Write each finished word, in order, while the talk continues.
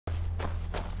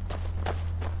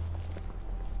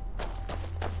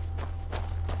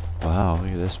Wow,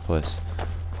 look at this place.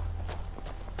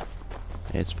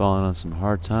 It's fallen on some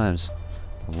hard times.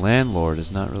 The landlord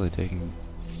is not really taking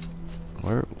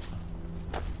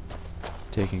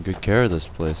good care of this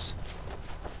place.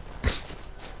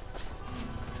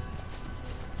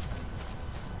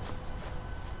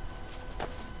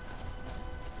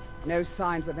 No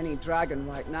signs of any dragon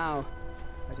right now,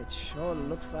 but it sure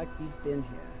looks like he's been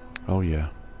here. Oh yeah.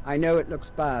 I know it looks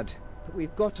bad, but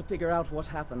we've got to figure out what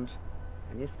happened.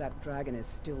 And if that dragon is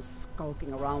still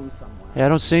skulking around somewhere. Yeah, I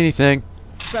don't see anything.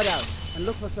 Spread out and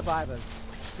look for survivors.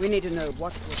 We need to know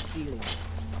what we're dealing with.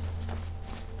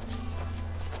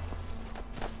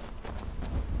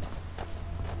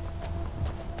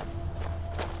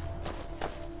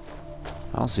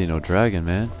 I don't see no dragon,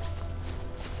 man.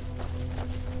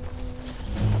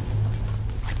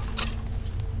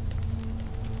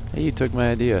 Hey, you took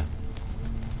my idea.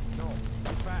 No,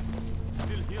 get back. It's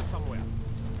still here somewhere.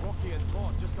 Rocky and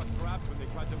Thor just got grabbed when they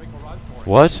tried to make a run for it.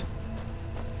 What?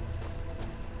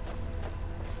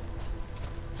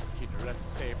 Let's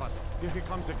save us. Here he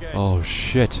comes again. Oh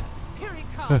shit. Here he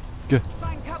comes.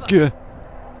 Find cover.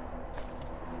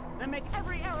 And make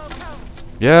every arrow count.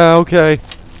 Yeah, okay.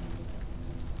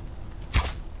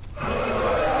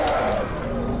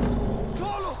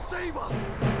 Save us!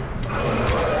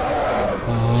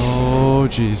 Oh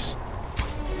jeez.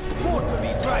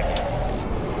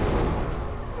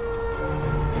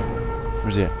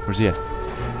 Where's he at? Where's he at?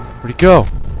 Where'd he go?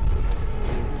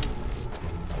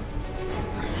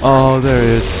 Oh, there he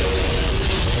is.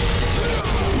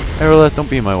 Ireleth, don't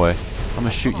be in my way. I'm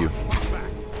gonna shoot you.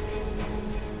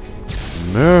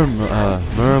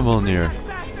 Murmulnir.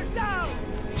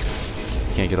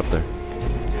 Can't get up there.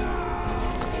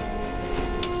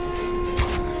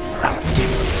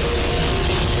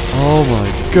 Oh my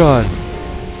god.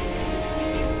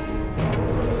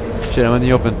 Shit, I'm in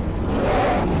the open.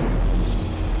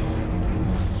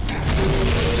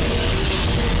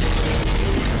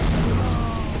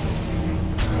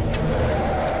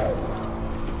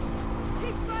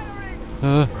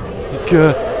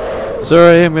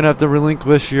 Sorry, I'm gonna have to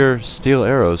relinquish your steel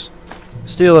arrows.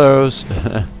 Steel arrows. You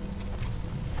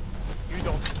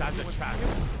don't stand a chance.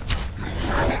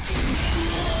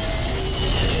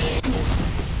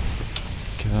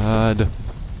 God.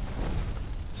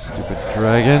 Stupid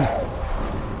dragon.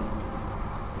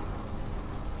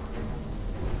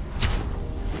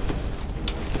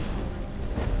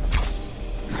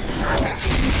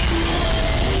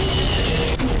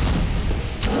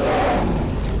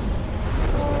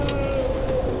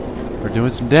 We're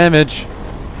doing some damage.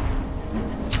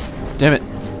 Damn it.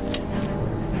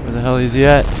 Where the hell is he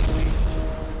at?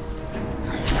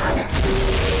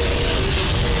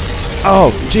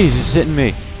 Oh, jeez, he's hitting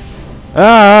me.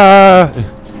 Ah!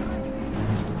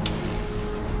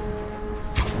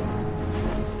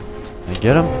 I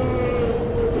get him?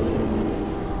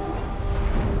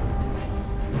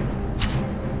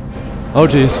 Oh,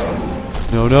 jeez.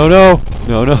 No, no, no.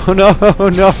 No, no, no,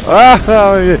 no.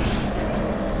 Ah!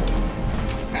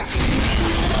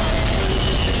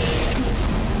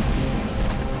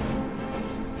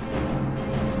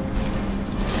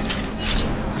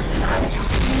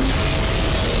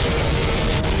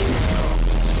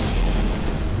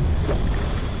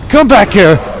 Come back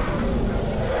here! We'll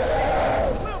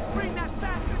bring that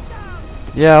bastard down.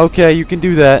 Yeah, okay, you can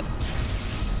do that.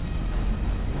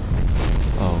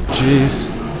 Oh, jeez.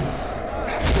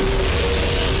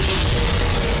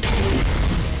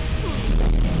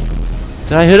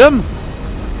 Did I hit him?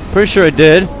 Pretty sure I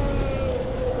did.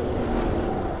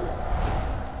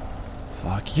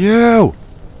 Fuck you!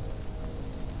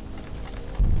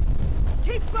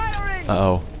 Keep firing.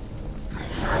 Uh-oh.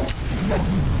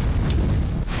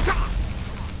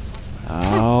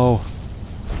 Ow.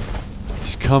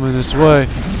 He's coming this way.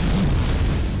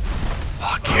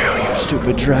 Fuck you, you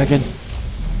stupid dragon.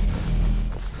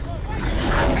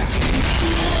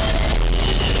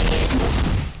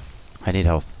 I need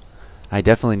health. I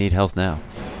definitely need health now.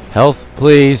 Health,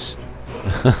 please.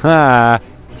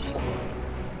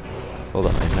 Hold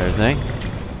up my entire thing.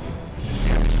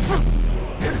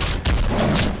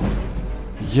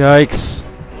 Yikes.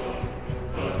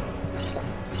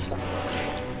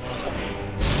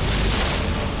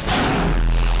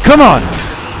 Come on!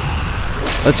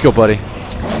 Let's go, buddy.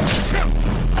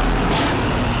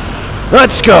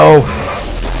 Let's go!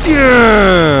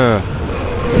 Yeah!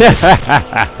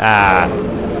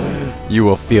 You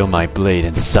will feel my blade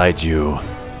inside you.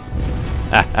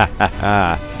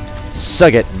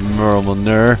 Suck it,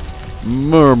 Murmulnir.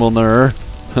 Murmulnir.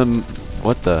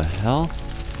 What the hell?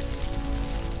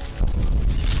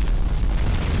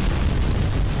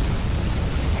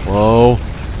 Whoa.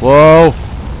 Whoa!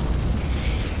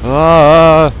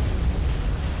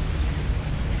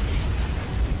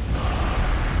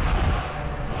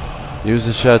 Use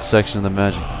the shout section of the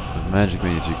magic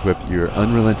menu to equip your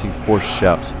unrelenting force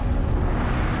shout.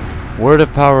 Word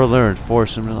of power learned.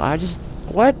 Force and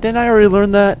what? Didn't I already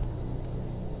learn that?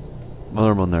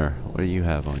 Normal. What do you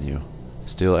have on you?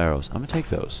 Steel arrows. I'm gonna take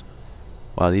those.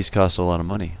 Wow, these cost a lot of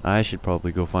money. I should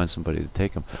probably go find somebody to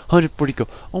take them. 140 gold.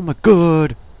 Oh my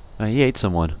god! He ate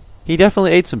someone. He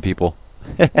definitely ate some people.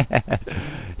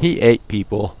 He ate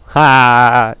people.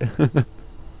 Ha!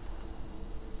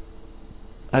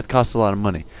 That costs a lot of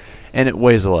money. And it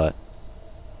weighs a lot.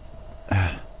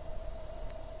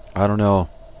 I don't know.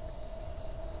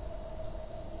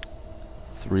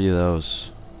 3 of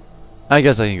those. I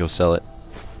guess I can go sell it.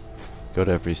 Go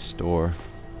to every store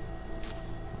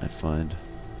I find.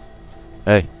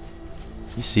 Hey,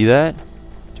 you see that?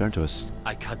 Turn to us.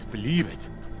 I can't believe it.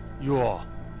 You're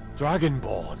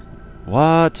Dragonborn.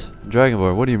 What?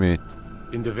 Dragonborn? What do you mean?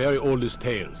 In the very oldest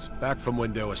tales, back from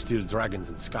when there were still dragons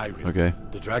in Skyrim, Okay.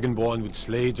 the Dragonborn would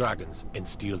slay dragons and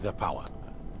steal their power.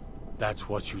 That's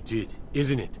what you did,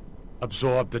 isn't it?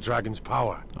 Absorb the dragon's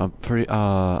power. I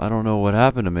don't know what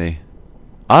happened to me.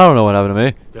 I don't know what happened to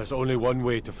me. There's only one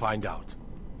way to find out.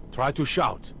 Try to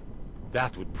shout.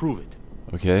 That would prove it.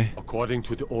 Okay. According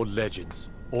to the old legends,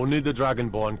 only the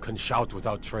Dragonborn can shout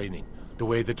without training, the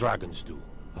way the dragons do.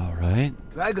 Alright.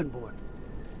 Dragonborn?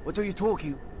 What are you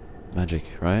talking? Magic,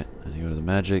 right? And you go to the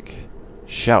magic.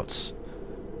 Shouts.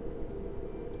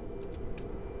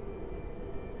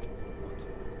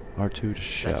 R2 to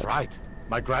shout. That's right.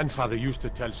 My grandfather used to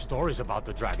tell stories about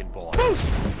the Dragonborn.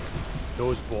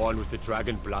 Those born with the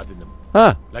dragon blood in them.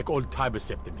 Huh. Like old Tiber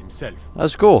Septim himself.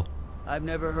 That's cool. I've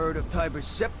never heard of Tiber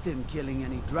Septim killing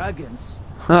any dragons.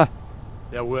 Huh.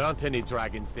 There weren't any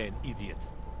dragons then, idiot.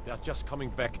 They're just coming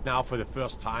back now for the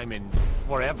first time in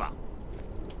forever.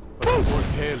 But the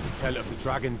old tales tell of the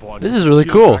Dragonborn. This who is really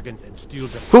kill cool. Dragons and steal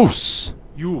their power. Foos.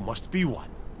 You must be one.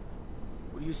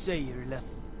 What do you say, Ireleth?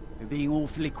 You're being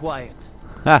awfully quiet.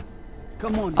 Ha.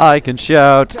 Come on, I can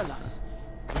shout. tell us.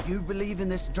 Do you believe in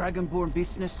this Dragonborn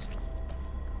business?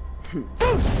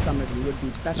 Some of you would be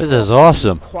better This is off being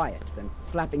awesome. quiet than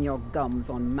flapping your gums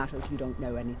on matters you don't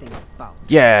know anything about.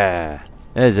 Yeah.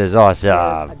 This is There's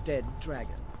awesome. a dead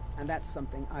dragon, and that's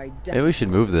something I definitely Maybe we should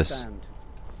move this. understand.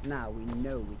 Now we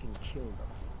know we can kill them.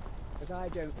 But I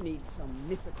don't need some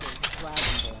mythical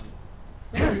dragonborn.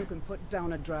 Someone who can put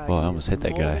down a dragon Well, I almost is hit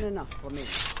that more guy. than enough for me.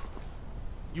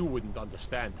 You wouldn't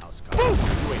understand how Skyrim.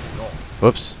 You ain't know.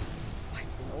 Whoops. I've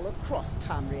been all across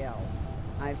Tamriel.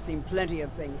 I've seen plenty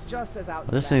of things just as out.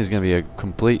 Well, this thing's gonna be a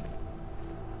complete.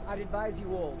 I'd advise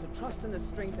you all to trust in the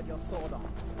strength of your sword arm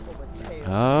over tales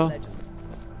Oh. and legends.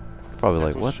 Probably That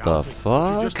like, was what the shouting.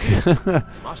 What you fuck? just did.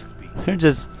 Must be. They're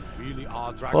just. Really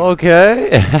are dragons.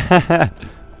 Okay.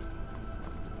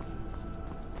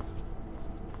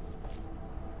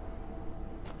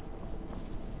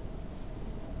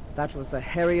 That was the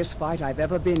hairiest fight I've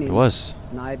ever been in. It was.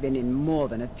 And I've been in more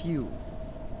than a few.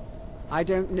 I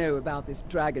don't know about this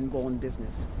dragonborn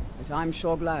business, but I'm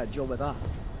sure glad you're with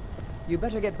us. You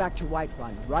better get back to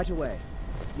Whiterun right away.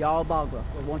 Jarl Balgruuf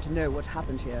will want to know what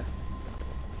happened here.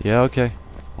 Yeah, okay.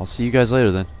 I'll see you guys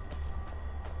later then.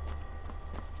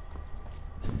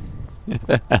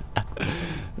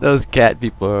 Those cat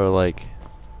people are like,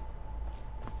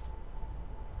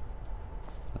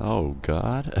 oh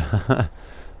god.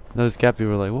 Those cat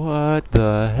people are like, what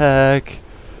the heck?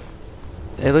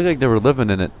 They look like they were living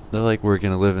in it. They're like, we're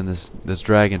gonna live in this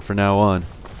dragon from now on.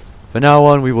 From now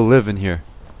on, we will live in here.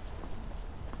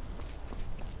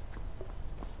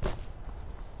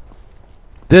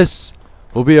 This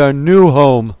will be our new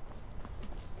home.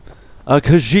 A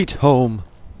Khajiit home.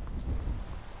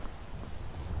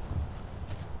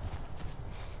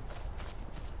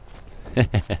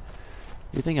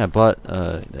 You think I bought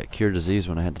that cure disease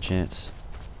when I had the chance?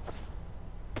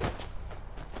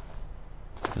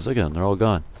 Because look at them, they're all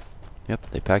gone. Yep,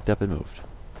 they packed up and moved.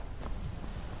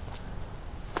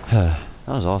 That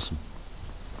was awesome.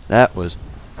 That was...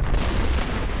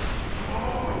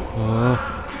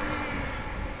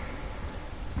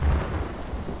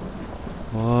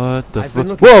 what the I've been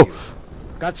fuck? looking Whoa! for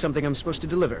you. Got something I'm supposed to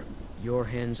deliver. Your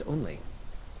hands only.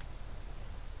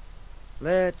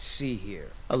 Let's see here.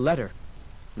 A letter.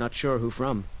 Not sure who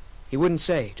from. He wouldn't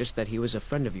say, just that he was a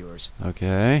friend of yours.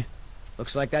 Okay.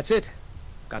 Looks like that's it.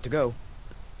 Got to go.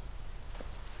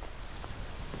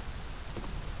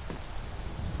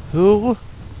 Who?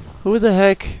 Who the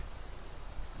heck?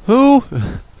 Who?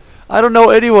 I don't know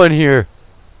anyone here.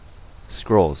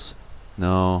 Scrolls.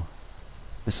 No.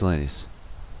 Miscellaneous.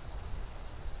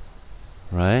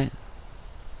 Right?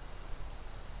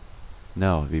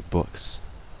 No, it'd be books.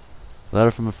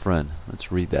 Letter from a friend.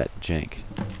 Let's read that jank.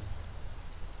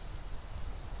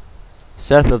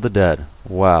 Seth of the Dead.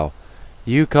 Wow.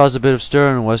 You cause a bit of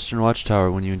stir in Western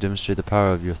Watchtower when you demonstrate the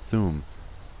power of your Thum.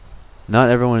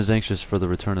 Not everyone is anxious for the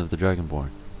return of the Dragonborn.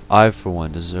 I, for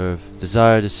one,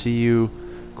 desire to see you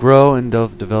grow and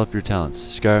develop your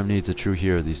talents. Skyrim needs a true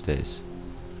hero these days.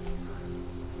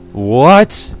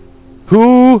 What?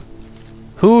 Who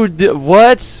did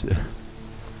what?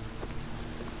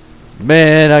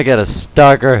 Man, I got a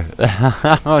stalker.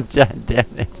 Oh,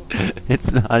 damn it.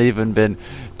 It's not even been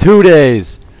 2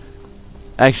 days.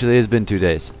 Actually, it's been 2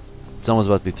 days. It's almost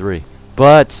about to be 3.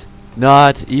 But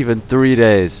not even 3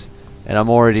 days. And I'm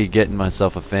already getting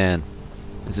myself a fan.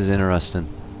 This is interesting.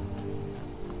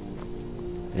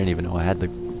 I didn't even know I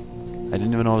didn't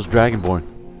even know I was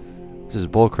Dragonborn. This is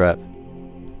bullcrap.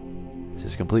 This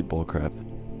is complete bullcrap.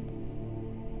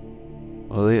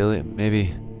 Well,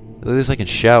 maybe at least I can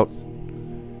shout.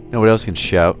 Nobody else can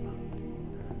shout.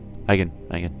 I can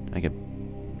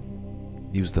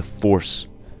use the force.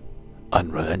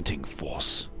 Unrelenting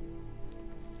force.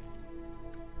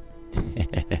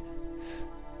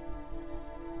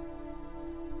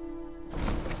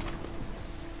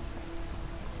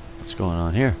 What's going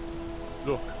on here?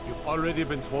 Look, you've already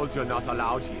been told you're not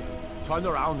allowed here. Turn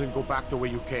around and go back the way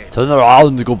you came. Turn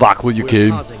around and go back where you We're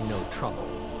came. causing no trouble.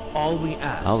 All we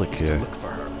ask is to look for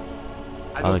her.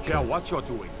 I don't care what you're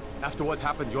doing. After what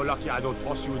happened, you're lucky I don't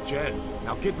toss you in jail.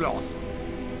 Now get lost.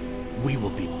 We will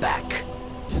be back.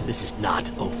 This is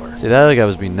not over. See, that other guy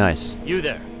was being nice. You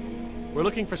there. We're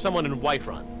looking for someone in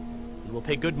Whiterun. We will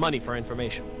pay good money for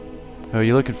information. Who are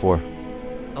you looking for?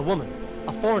 A woman.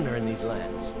 A foreigner in these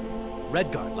lands.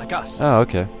 Redguard, like us. Oh,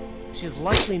 okay. She's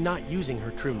likely not using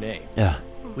her true name. Yeah.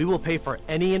 We will pay for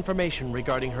any information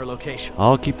regarding her location.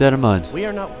 I'll keep that in mind. We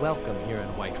are not welcome here in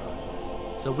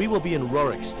Whiterun. So we will be in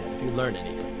Rorikstead if you learn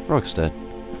anything. Rorikstead.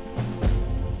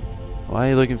 Why are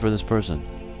you looking for this person?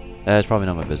 That's probably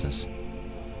not my business.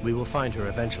 We will find her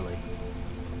eventually.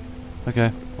 Okay,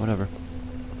 whatever.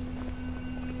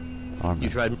 Armor. You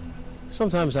tried...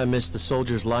 Sometimes I miss the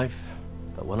soldier's life,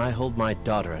 but when I hold my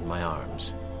daughter in my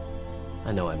arms,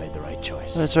 I know I made the right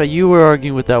choice. That's right, you were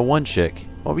arguing with that one chick.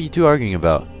 What were you two arguing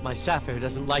about? My Sapphire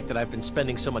doesn't like that I've been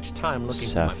spending so much time looking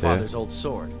for my Sapphire. father's old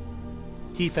sword.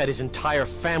 He fed his entire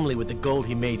family with the gold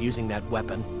he made using that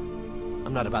weapon.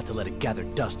 I'm not about to let it gather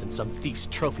dust in some thief's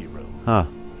trophy room. Huh.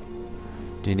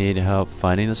 Do you need help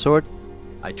finding the sword?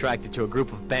 I tracked it to a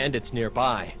group of bandits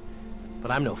nearby, but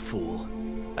I'm no fool.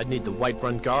 I'd need the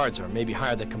Whiterun guards or maybe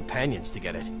hire the companions to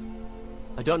get it.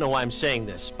 I don't know why I'm saying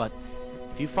this, but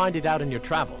if you find it out in your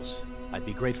travels, I'd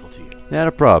be grateful to you. Not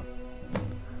a prob.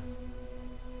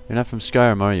 You're not from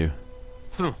Skyrim, are you?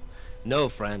 No,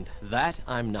 friend, that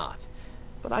I'm not.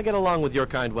 But I get along with your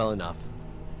kind well enough.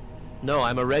 No,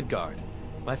 I'm a Redguard.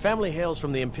 My family hails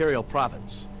from the Imperial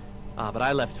Province. But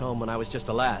I left home when I was just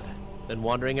a lad. Been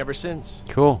wandering ever since.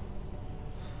 Cool.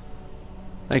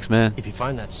 Thanks, man. If you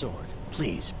find that sword,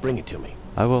 please bring it to me.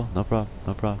 I will. No problem.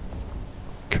 No problem.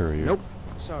 Courier. Nope.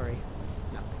 Sorry.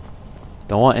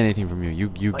 Don't want anything from you.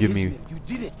 You give me... You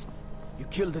did it. You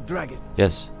killed the dragon.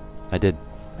 Yes. I did.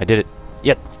 I did it.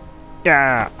 Yet.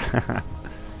 Yeah.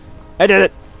 I did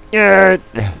it. Yeah.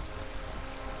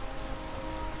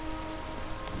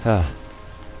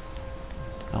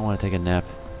 I want to take a nap.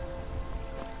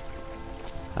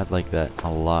 I'd like that a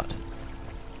lot.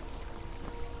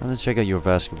 I'm gonna check out your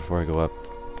Vasca before I go up.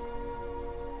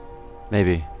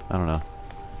 Maybe. I don't know.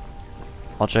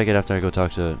 I'll check it after I go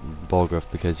talk to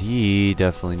Balgruuf because he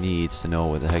definitely needs to know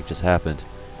what the heck just happened.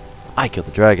 I killed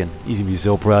the dragon. He's gonna be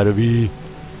so proud of me.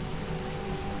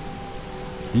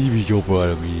 He's gonna be so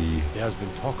proud of me. There has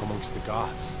been talk amongst the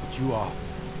gods that you are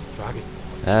dragon.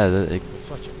 It's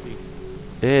such a big...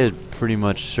 It pretty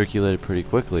much circulated pretty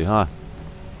quickly, huh?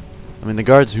 I mean, the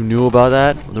guards who knew about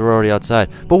that, they were already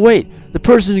outside. But wait, the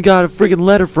person you got a friggin'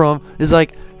 letter from is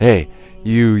like, hey,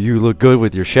 you look good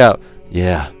with your shout.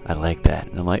 Yeah, I like that.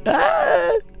 And I'm like,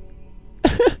 ah!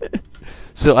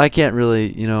 So I can't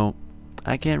really,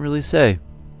 I can't really say.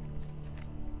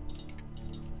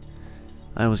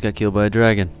 I almost got killed by a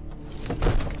dragon.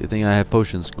 Good thing I have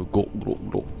potions.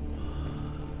 Go.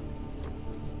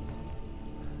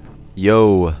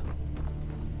 Yo.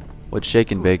 What's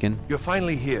shaking, Bacon? You're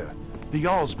finally here. The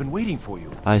Jarl's been waiting for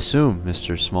you. I assume,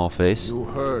 Mr. Smallface. You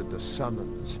heard the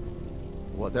summons.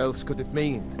 What else could it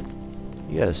mean?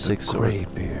 You got a sick sword.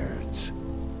 Greybeards.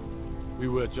 We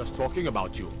were just talking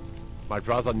about you. My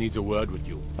brother needs a word with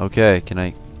you. Okay, can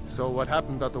I... So what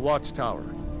happened at the Watchtower?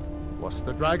 Was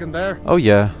the dragon there? Oh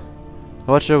yeah.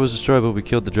 The Watchtower was destroyed, but we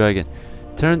killed the dragon.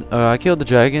 I killed the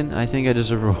dragon. I think I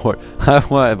deserve a reward.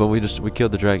 Why? But we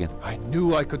killed the dragon. I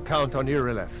knew I could count on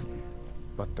Ireleth.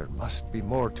 But there must be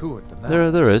more to it than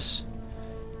that. There is.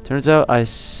 Turns out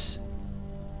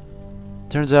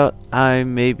I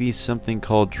may be something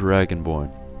called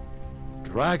Dragonborn.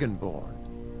 Dragonborn?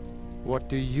 What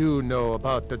do you know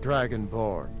about the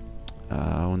Dragonborn?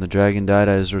 When the dragon died,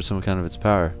 I absorbed some kind of its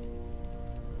power.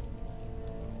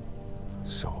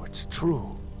 So it's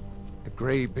true. The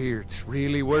Greybeards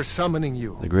really were summoning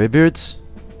you. The Greybeards?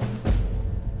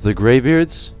 The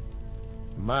Greybeards?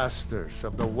 Masters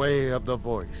of the way of the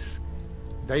voice.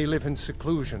 They live in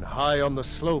seclusion high on the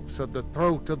slopes of the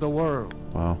throat of the world.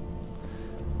 Wow.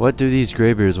 What do these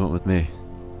Greybeards want with me?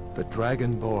 The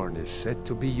Dragonborn is said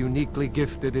to be uniquely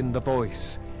gifted in the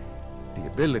voice. The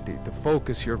ability to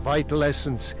focus your vital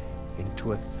essence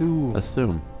into a thum. A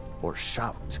thum. Or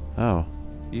shout. Oh.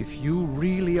 If you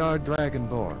really are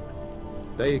Dragonborn,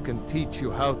 they can teach you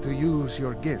how to use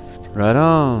your gift. Right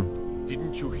on.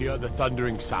 Didn't you hear the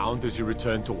thundering sound as you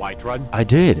returned to Whiterun? I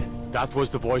did. That was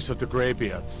the voice of the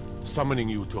Greybeards, summoning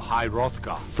you to High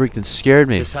Hrothgar. Freaking scared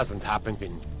me. This hasn't happened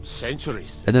in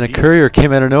centuries. And then a courier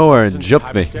came out of nowhere and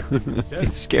jumped me. He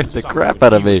scared the crap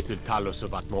out of me.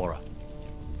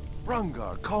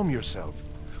 Rungar, calm yourself.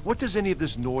 What does any of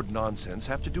this Nord nonsense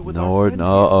have to do with our Nord, friend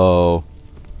uh-oh.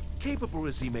 here? Capable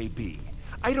as he may be,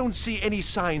 I don't see any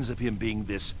signs of him being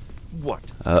this, what,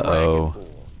 Uh-oh. Dragonborn.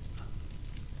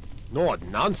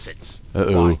 Nord nonsense?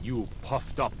 Uh-oh. Why, you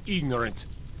puffed up ignorant.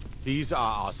 These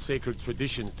are our sacred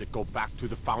traditions that go back to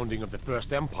the founding of the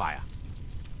First Empire.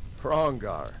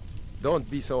 Hrongar, don't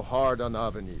be so hard on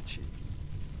Avenici.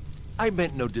 I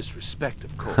meant no disrespect,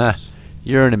 of course.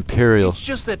 You're an Imperial. It's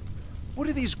just that, what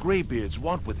do these Greybeards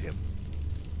want with him?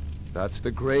 That's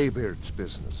the Greybeards'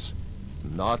 business,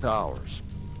 not ours.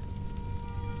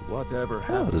 Whatever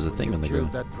happened there's a when thing you on the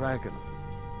killed ground. that dragon,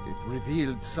 it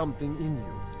revealed something in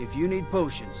you. If you need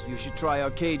potions, you should try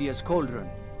Arcadia's cauldron.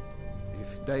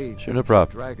 If they Sure, think no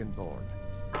prob. you're Dragonborn,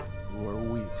 who are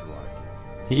we to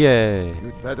argue? Yay.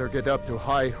 You'd better get up to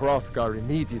High Hrothgar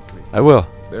immediately. I will.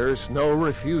 There's no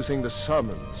refusing the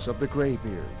summons of the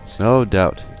Greybeards. No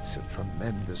doubt. It's a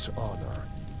tremendous honor.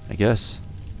 I guess.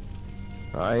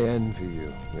 I envy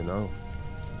you, you know,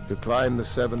 to climb the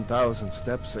 7,000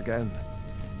 steps again.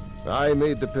 I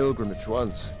made the pilgrimage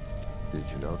once. Did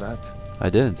you know that? I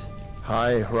didn't.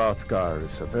 High Hrothgar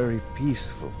is a very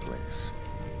peaceful place.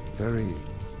 Very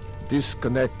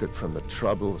disconnected from the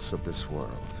troubles of this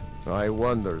world. I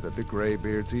wonder that the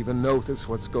Greybeards even notice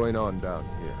what's going on down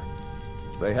here.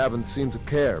 They haven't seemed to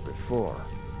care before.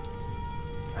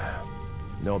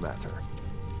 No matter.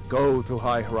 Go to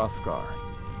High Hrothgar.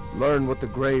 Learn what the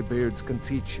Greybeards can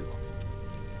teach you.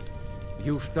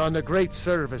 You've done a great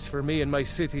service for me and my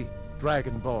city,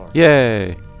 Dragonborn.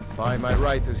 Yay. By my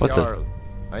right as What the- Jarl,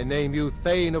 I name you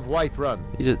Thane of Whiterun.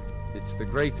 You just... It's the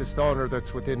greatest honor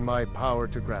that's within my power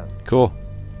to grant. Cool.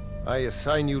 I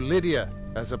assign you Lydia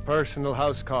as a personal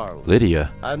housecarl,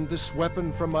 Lydia. and this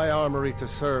weapon from my armory to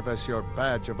serve as your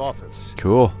badge of office.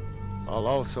 Cool. I'll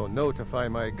also notify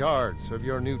my guards of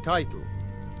your new title.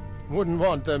 Wouldn't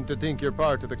want them to think you're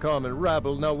part of the common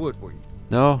rabble, now would we?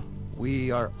 No.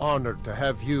 We are honored to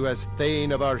have you as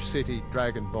Thane of our city,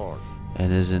 Dragonborn.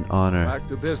 And is an honor. Back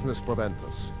to business,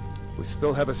 Proventus. We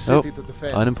still have a city to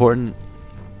defend. Unimportant.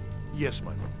 Yes,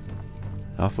 my lord.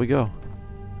 Off we go.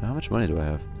 How much money do I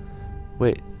have?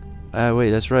 Wait. Wait,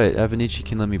 that's right. Avenici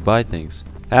can let me buy things.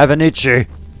 Avenici!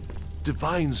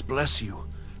 Divines bless you.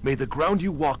 May the ground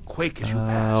you walk quake as you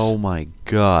pass. Oh my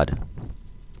god.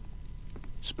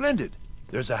 Splendid.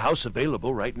 There's a house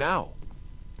available right now.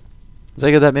 Once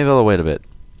I get that, maybe I'll wait a bit.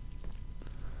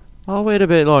 I'll wait a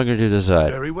bit longer to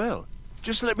decide. Very well.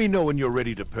 Just let me know when you're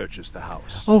ready to purchase the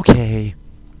house. Okay.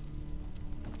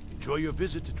 Enjoy your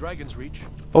visit to Dragon's Reach.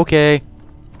 Okay.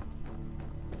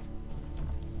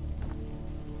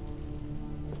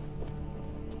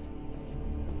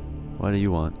 What do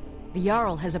you want? The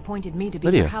Jarl has appointed me to be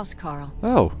Lydia. your housecarl.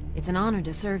 Oh. It's an honor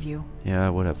to serve you. Yeah, I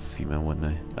would have a female, wouldn't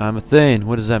I? I'm a Thane.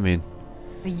 What does that mean?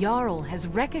 The Jarl has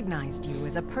recognized you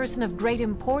as a person of great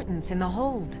importance in the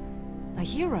Hold. A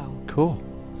hero. Cool.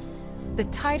 The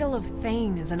title of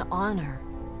Thane is an honor.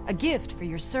 A gift for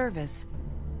your service.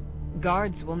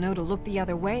 Guards will know to look the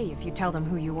other way if you tell them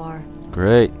who you are.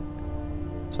 Great.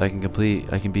 So I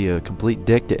can be a complete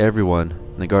dick to everyone.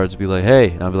 And the guards will be like,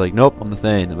 hey. And I'll be like, nope, I'm the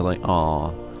Thane. They'll be like,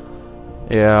 aw.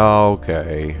 Yeah,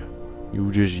 okay.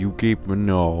 You keep,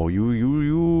 no,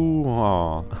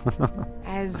 aw.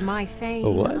 As my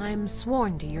Thane, What? I'm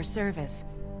sworn to your service.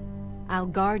 I'll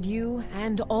guard you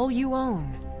and all you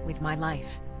own with my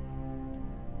life.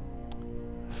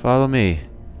 Follow me.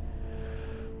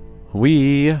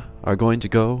 We are going to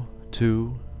go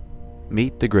to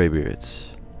meet the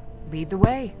Greybeards. Lead the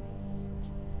way.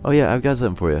 Oh yeah, I've got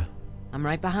something for you. I'm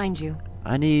right behind you.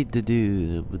 I need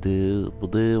to want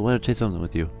to trade something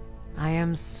with you. I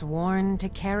am sworn to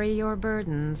carry your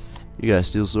burdens. You got a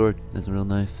steel sword? That's a real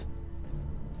knife.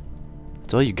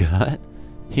 That's all you got?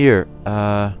 Here,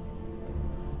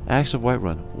 Axe of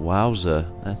Whiterun.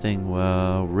 Wowza. That thing,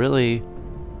 well, really...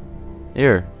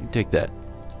 Here, you can take that.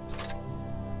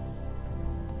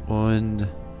 And...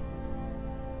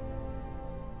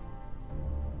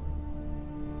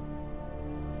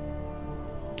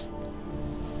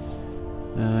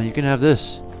 you can have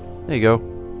this. There you go.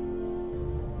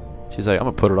 She's like, I'm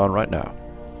gonna put it on right now.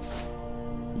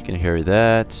 You can carry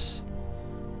that.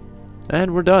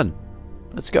 And we're done.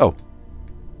 Let's go.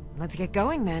 Let's get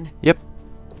going then. Yep.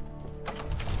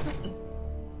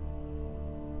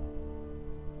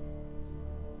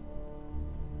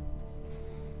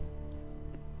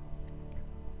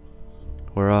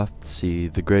 We're off to see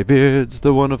the Greybeards,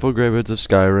 the wonderful Greybeards of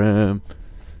Skyrim.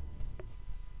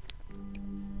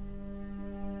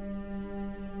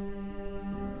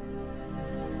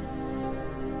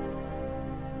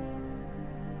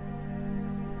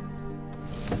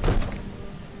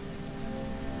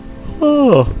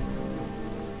 Oh.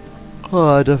 Oh,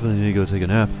 I definitely need to go take a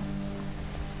nap.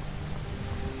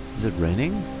 Is it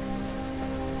raining?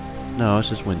 No, it's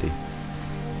just windy.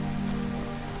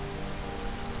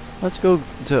 Let's go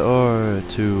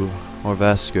to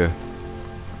Orvasker.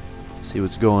 See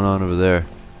what's going on over there.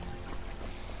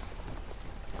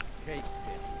 Take pity,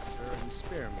 sir, and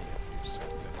spare me a few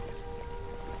seconds.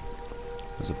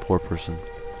 There's a poor person.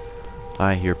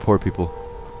 I hear poor people.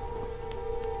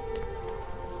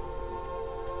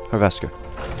 Orvasker.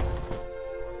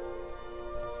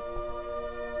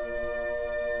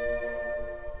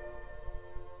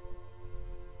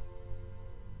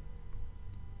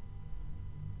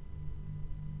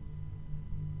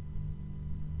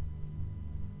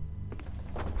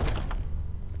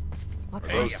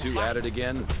 Those two at it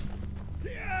again?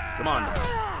 Come on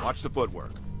now. Watch the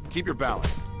footwork. Keep your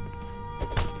balance.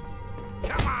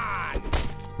 Come on!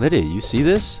 Lydia, you see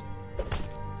this?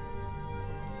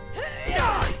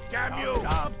 Damn you!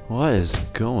 What is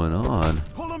going on?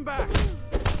 Pull him back!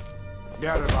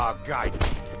 Get out of our guide!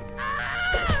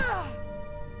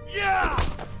 Yeah!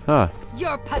 Huh.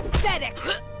 You're pathetic.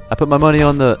 I put my money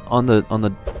on the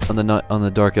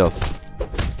dark elf.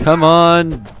 Come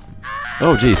on!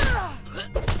 Oh jeez.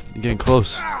 You're getting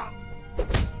close.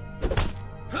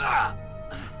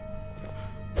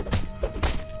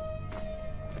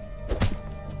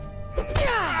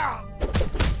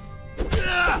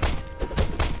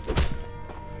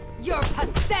 You're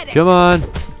pathetic. Come on!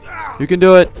 You can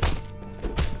do it!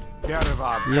 Get out of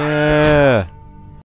our guide! Yeah!